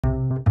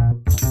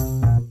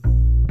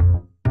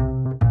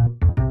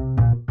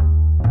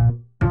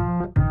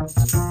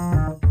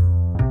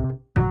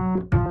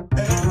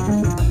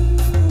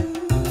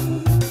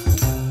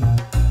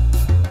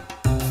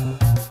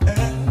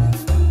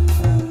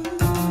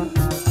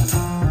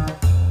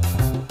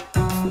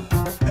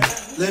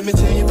Let me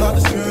tell you about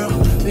this girl.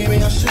 Maybe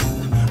I should.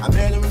 I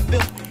met her in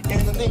Philly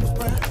and the name was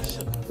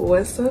Brian.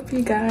 What's up,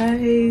 you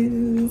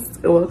guys?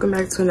 Welcome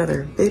back to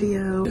another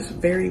video. Just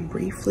very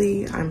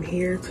briefly, I'm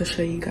here to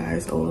show you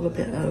guys a little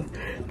bit of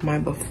my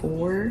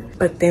before,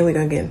 but then we're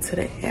gonna get into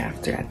the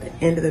after at the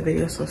end of the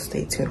video, so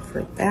stay tuned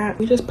for that.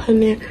 We just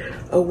putting in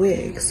a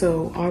wig,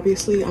 so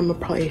obviously I'm gonna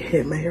probably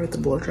hit my hair with the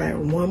blow dryer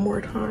one more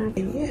time,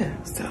 and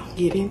yeah, so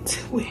get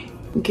into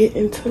it. Get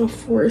into the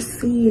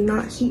 4C,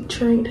 not heat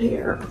trained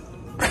hair.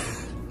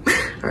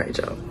 All right,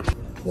 y'all.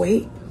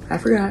 Wait, I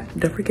forgot.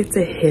 Don't forget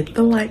to hit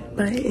the like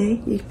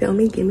button. You feel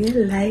me? Give me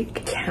a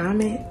like,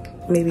 comment,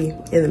 maybe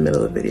in the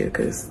middle of the video,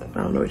 because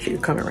I don't know what you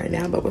comment right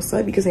now, but what's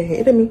up? You can say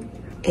hey to me.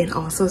 And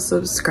also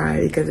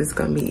subscribe, because it's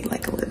gonna be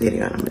like a little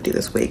video and I'm gonna do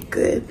this wig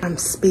good. I'm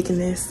speaking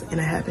this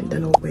and I haven't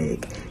done a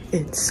wig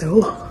in so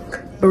long.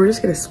 But we're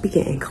just gonna speak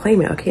it and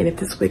claim it, okay? And if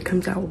this wig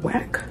comes out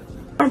whack,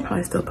 I'll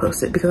probably still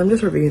post it because I'm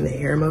just reviewing the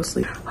hair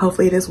mostly.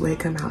 Hopefully this wig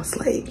come out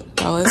slay.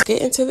 So let's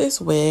get into this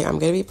wig. I'm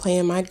gonna be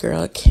playing my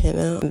girl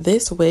Kenna.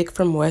 This wig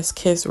from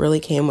Westkiss really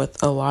came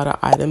with a lot of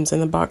items in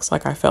the box.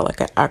 Like I felt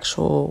like an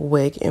actual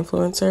wig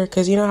influencer,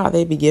 because you know how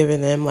they be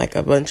giving them like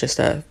a bunch of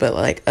stuff, but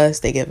like us,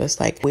 they give us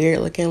like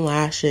weird looking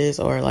lashes,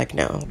 or like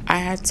no. I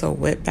had to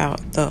whip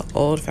out the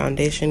old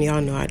foundation.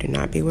 Y'all know I do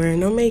not be wearing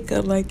no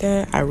makeup like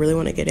that. I really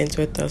want to get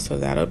into it though, so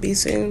that'll be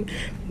soon.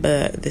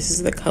 But this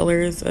is the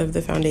colors of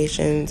the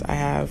foundations. I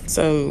have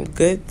some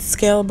good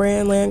scale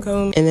brand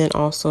Lancome, and then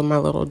also my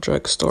little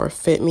drugstore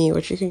Fit Me,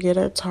 which you can get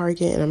at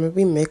Target, and I'm gonna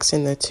be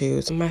mixing the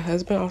two. So my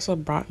husband also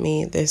brought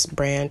me this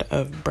brand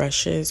of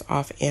brushes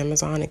off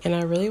Amazon, and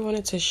I really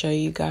wanted to show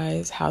you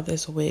guys how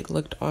this wig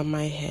looked on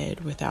my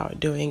head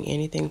without doing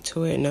anything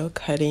to it. No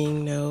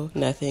cutting, no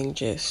nothing,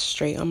 just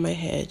straight on my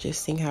head,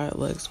 just seeing how it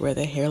looks, where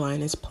the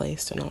hairline is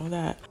placed and all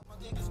that.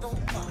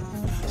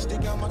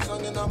 Stick out my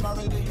tongue and I'm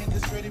already hit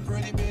this pretty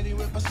bitty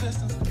with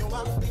persistence. You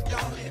want to be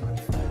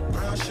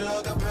brown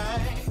sugar,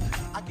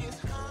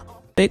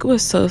 wig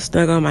was so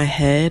snug on my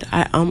head,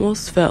 I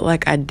almost felt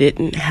like I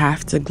didn't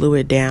have to glue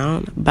it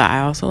down, but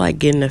I also like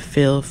getting a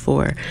feel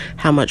for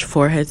how much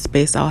forehead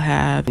space I'll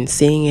have and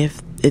seeing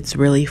if it's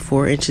really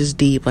 4 inches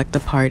deep, like the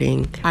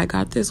parting. I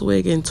got this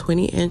wig in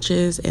 20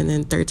 inches and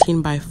then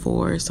 13 by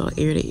 4, so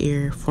ear to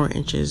ear, 4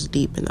 inches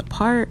deep in the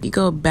part. You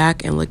go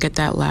back and look at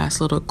that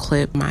last little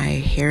clip, my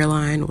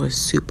hairline was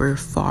super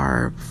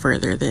far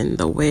further than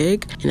the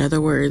wig. In other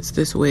words,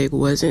 this wig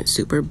wasn't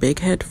super big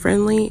head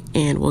friendly,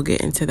 and we'll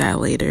get into that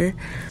later.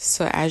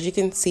 So as you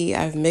can see,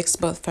 I've mixed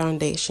both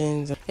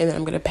foundations, and then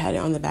I'm gonna pat it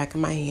on the back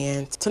of my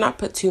hand to not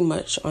put too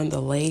much on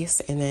the lace,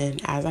 and then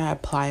as I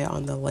apply it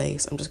on the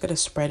lace, I'm just gonna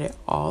spread it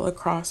all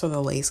across so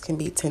the lace can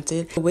be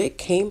tinted. The wig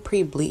came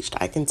pre-bleached.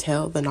 I can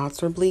tell the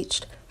knots were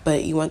bleached,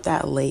 but you want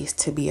that lace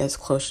to be as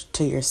close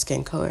to your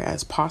skin color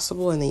as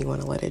possible, and then you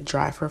want to let it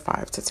dry for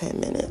 5 to 10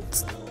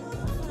 minutes.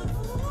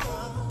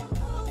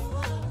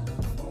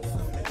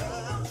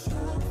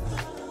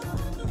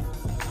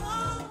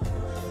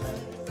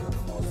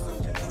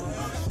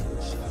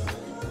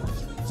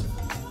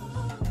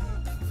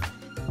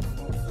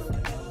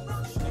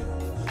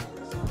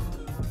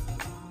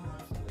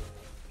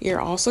 You're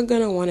also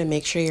going to want to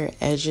make sure your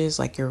edges,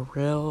 like your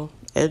real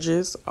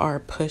edges, are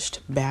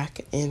pushed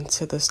back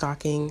into the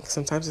stocking.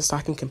 Sometimes the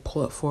stocking can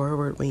pull it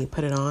forward when you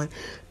put it on,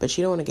 but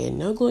you don't want to get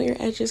no glue on your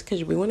edges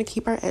because we want to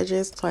keep our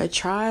edges. So I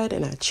tried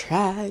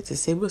to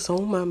see what's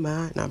on my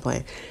mind. Not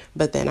playing.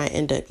 But then I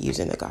end up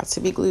using the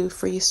Got2b glue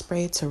free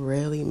spray to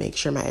really make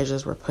sure my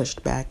edges were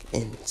pushed back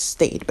and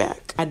stayed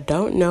back. I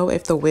don't know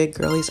if the wig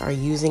girlies are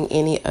using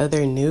any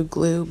other new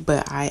glue,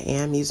 but I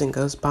am using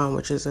Ghost Bomb,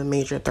 which is a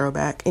major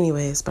throwback.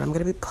 Anyways, but I'm going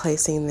to be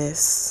placing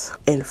this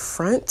in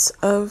front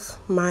of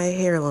my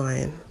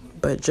hairline,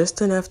 but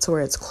just enough to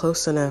where it's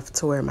close enough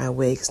to where my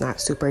wig's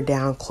not super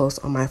down close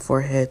on my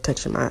forehead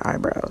touching my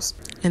eyebrows.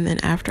 And then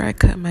after I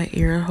cut my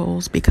ear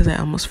holes, because I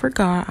almost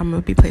forgot, I'm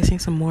gonna be placing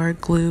some more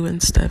glue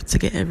and stuff to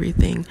get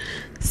everything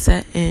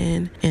set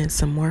in, and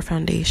some more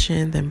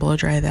foundation, then blow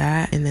dry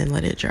that and then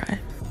let it dry.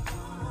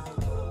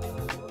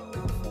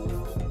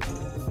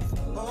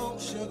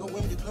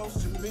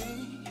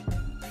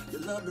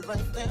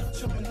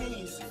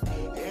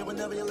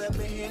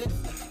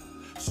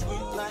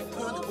 Sweet like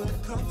honey when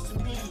it comes to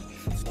me.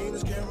 Skin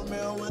is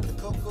caramel with the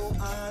cocoa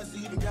eyes.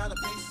 Even got a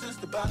big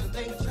sister by the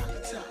name of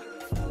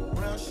Chocolate.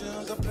 Brown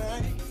sugar,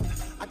 babe.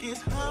 I guess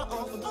high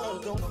off the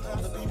love, don't know how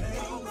to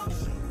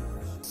behave.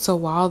 So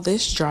while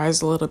this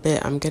dries a little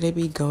bit, I'm going to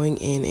be going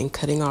in and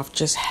cutting off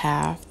just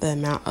half the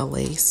amount of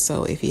lace.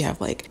 So if you have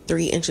like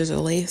 3 inches of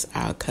lace,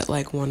 I'll cut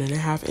like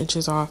 1.5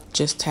 inches off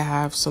just to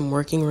have some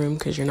working room,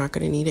 because you're not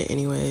going to need it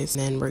anyways.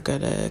 And then we're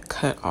going to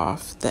cut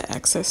off the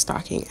excess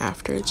stocking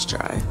after it's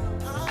dry.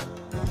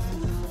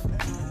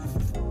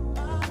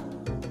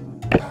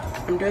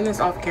 I'm doing this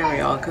off camera,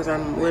 y'all, because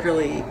I'm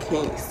literally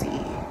can't see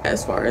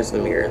as far as the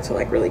mirror to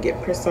like really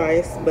get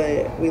precise,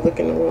 but we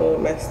looking a little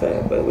messed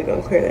up, but we're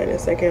gonna clear that in a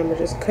second. I'm gonna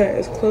just cut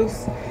as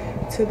close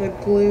to the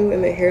glue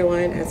and the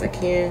hairline as I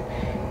can,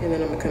 and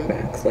then I'm gonna come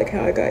back. So like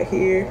how I got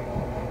here,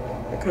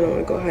 I kind of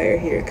want to go higher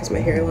here because my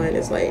hairline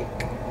is like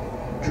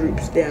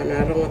droops down.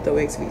 Now, I don't want the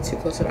wig to be too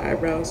close to the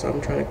eyebrows, so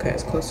I'm trying to cut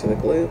as close to the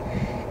glue,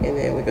 and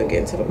then we're gonna get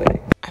into the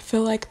wig. I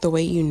feel like the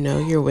way you know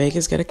your wig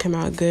is gonna come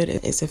out good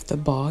is if the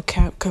ball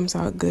cap comes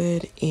out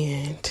good,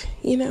 and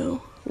you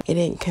know, it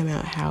didn't come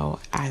out how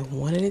I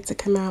wanted it to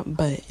come out,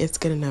 but it's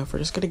good enough. We're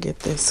just gonna get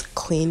this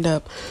cleaned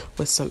up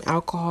with some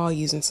alcohol,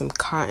 using some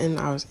cotton.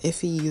 I was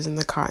iffy using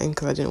the cotton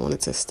because I didn't want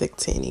it to stick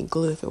to any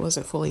glue if it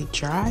wasn't fully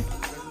dry.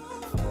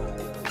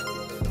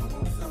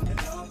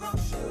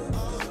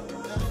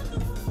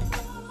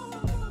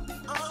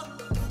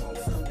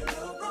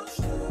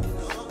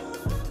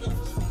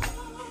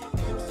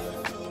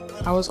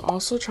 I was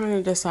also trying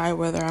to decide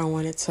whether I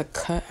wanted to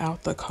cut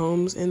out the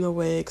combs in the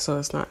wig so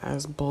it's not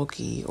as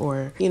bulky,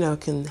 or, you know,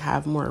 can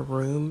have more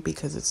room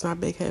because it's not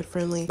big head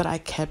friendly. But I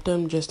kept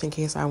them just in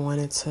case I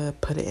wanted to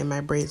put it in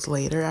my braids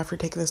later after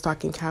taking the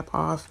stocking cap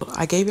off.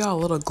 I gave y'all a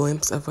little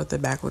glimpse of what the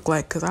back looked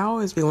like because I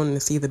always be wanting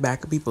to see the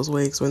back of people's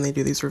wigs when they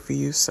do these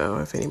reviews. So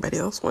if anybody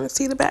else want to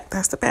see the back,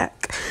 that's the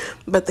back.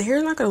 But the hair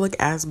is not going to look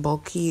as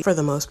bulky for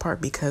the most part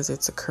because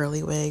it's a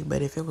curly wig.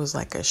 But if it was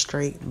like a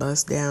straight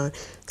bust down,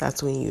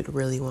 that's when you'd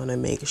really want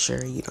to make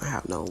sure you don't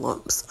have no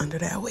lumps under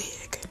that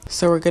wig.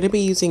 So we're going to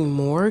be using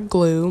more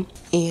glue,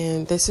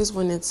 and this is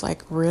when it's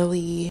like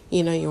really,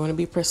 you know, you want to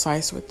be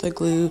precise with the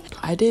glue.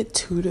 I did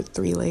 2 to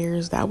 3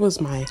 layers. That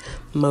was my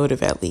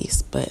motive at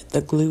least, but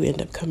the glue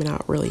ended up coming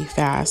out really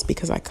fast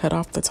because I cut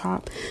off the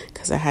top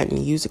because I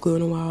hadn't used the glue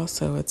in a while,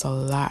 so it's a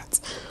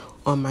lot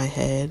on my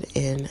head.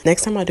 And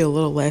next time I do a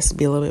little less,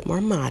 be a little bit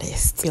more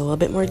modest, be a little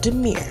bit more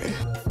demure.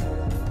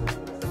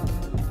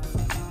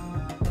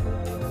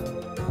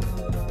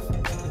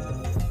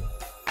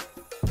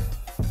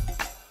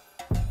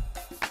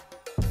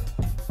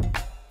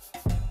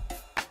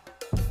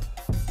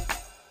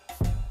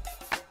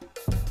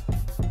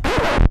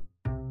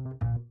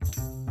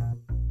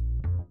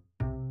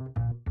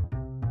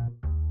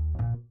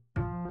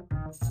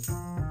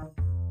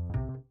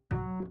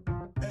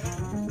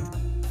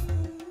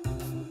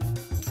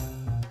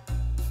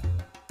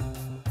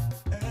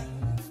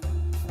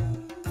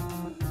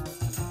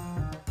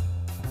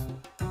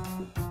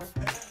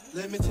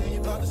 Let me tell you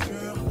about this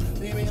girl,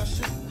 maybe I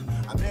should.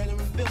 I met her in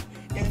Philly,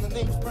 and her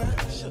name's frre.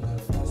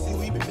 See,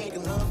 we been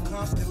making love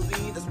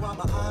constantly, that's why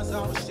my eyes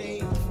are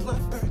shade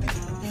blood burgundy.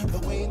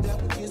 The way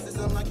that we kiss is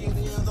unlike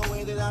any other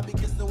way that I be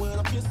kissing when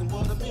I'm kissing.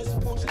 What I miss,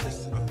 won't you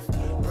listen?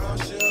 Brown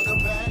sugar,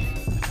 babe,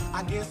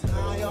 I guess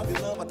high off your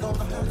love, I don't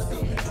know how to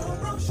be.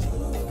 Brown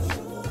sugar.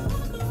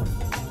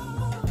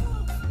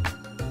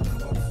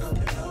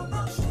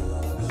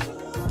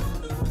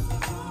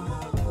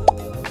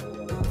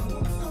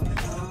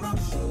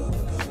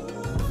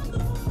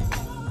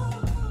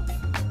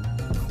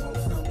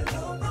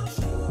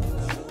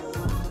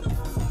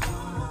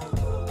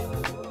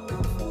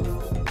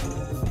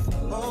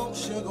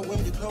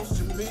 When you're close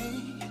to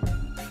me,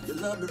 you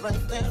love me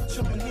right down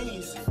to my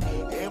knees.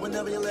 And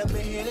whenever you let me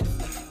hit it,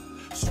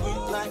 sweet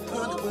like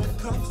honey when it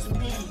comes to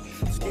me.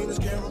 Skin is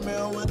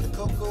caramel with the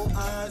cocoa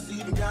eyes.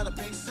 Even got a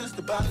big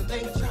sister by the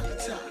name of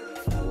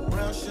Chocolate.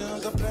 Brown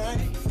sugar,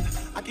 babe,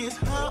 I guess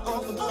high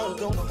off the love,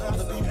 don't know how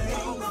to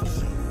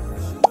behave.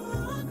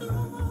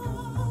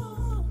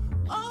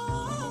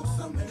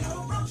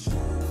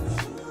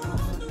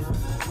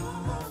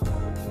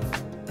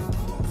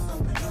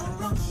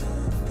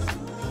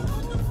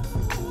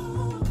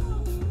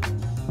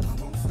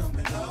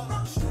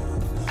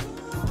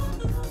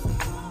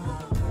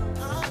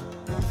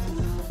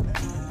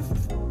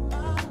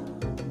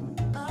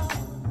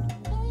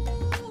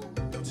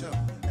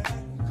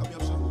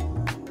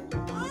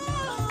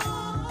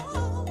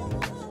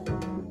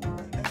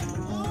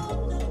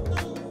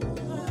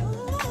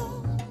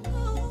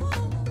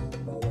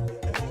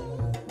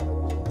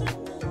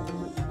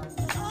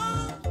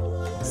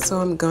 So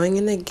I'm going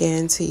in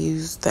again to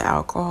use the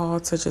alcohol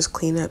to just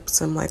clean up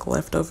some like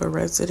leftover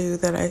residue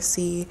that I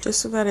see, just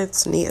so that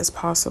it's neat as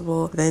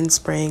possible. Then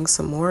spraying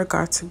some more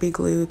got2b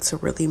glue to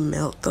really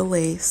melt the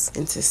lace.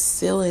 And to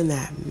seal in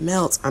that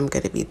melt, I'm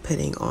going to be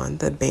putting on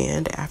the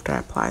band after I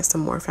apply some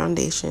more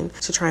foundation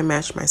to try and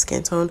match my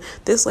skin tone.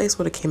 This lace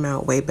would have came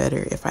out way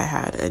better if I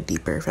had a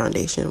deeper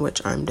foundation,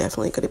 which I'm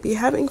definitely going to be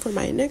having for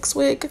my next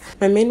wig.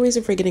 My main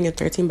reason for getting a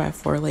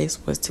 13x4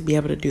 lace was to be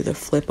able to do the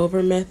flip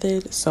over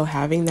method. So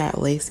having that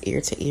lace ear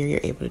to ear,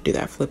 you're able to do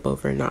that flip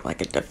over, not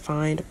like a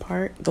defined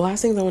part. The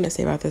last things I want to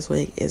say about this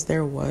wig is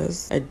there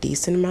was a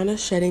decent amount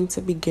of shedding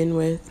to begin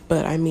with,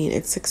 but I mean,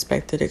 it's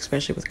expected,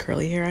 especially with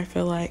curly hair. I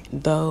feel like,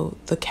 though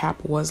the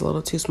cap was a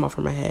little too small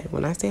for my head.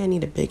 When I say I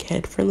need a big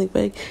head friendly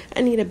wig,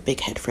 I need a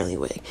big head friendly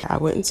wig. I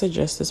wouldn't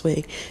suggest this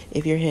wig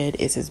if your head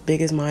is as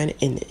big as mine,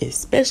 and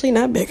especially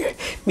not bigger,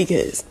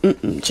 because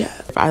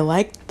child. I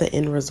liked the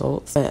end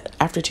results, but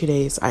after 2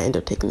 days I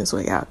ended up taking this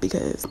wig out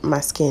because my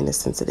skin is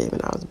sensitive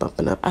and I was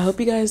bumping up. I hope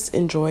you guys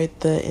enjoyed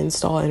the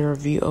install and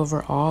review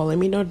overall. Let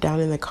me know down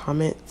in the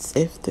comments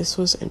if this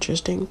was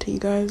interesting to you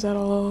guys at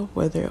all,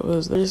 whether it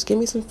was. Just give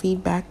me some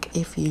feedback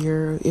if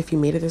you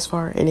made it this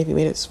far, and if you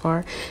made it this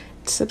far,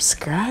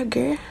 subscribe,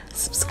 girl,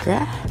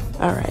 subscribe.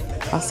 All right,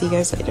 I'll see you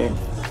guys later.